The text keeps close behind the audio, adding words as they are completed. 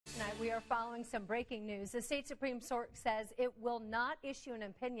We are following some breaking news. The state Supreme Court says it will not issue an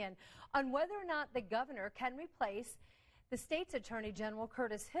opinion on whether or not the governor can replace the state's Attorney General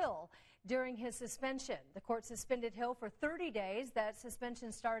Curtis Hill during his suspension. The court suspended Hill for 30 days. That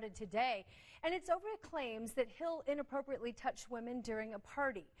suspension started today, and it's over claims that Hill inappropriately touched women during a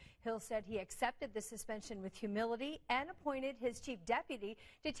party. Hill said he accepted the suspension with humility and appointed his chief deputy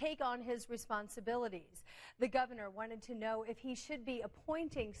to take on his responsibilities. The governor wanted to know if he should be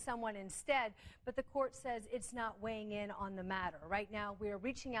appointing someone instead, but the court says it's not weighing in on the matter. Right now, we are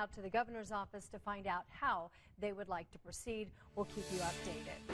reaching out to the governor's office to find out how they would like to proceed. We'll keep you updated.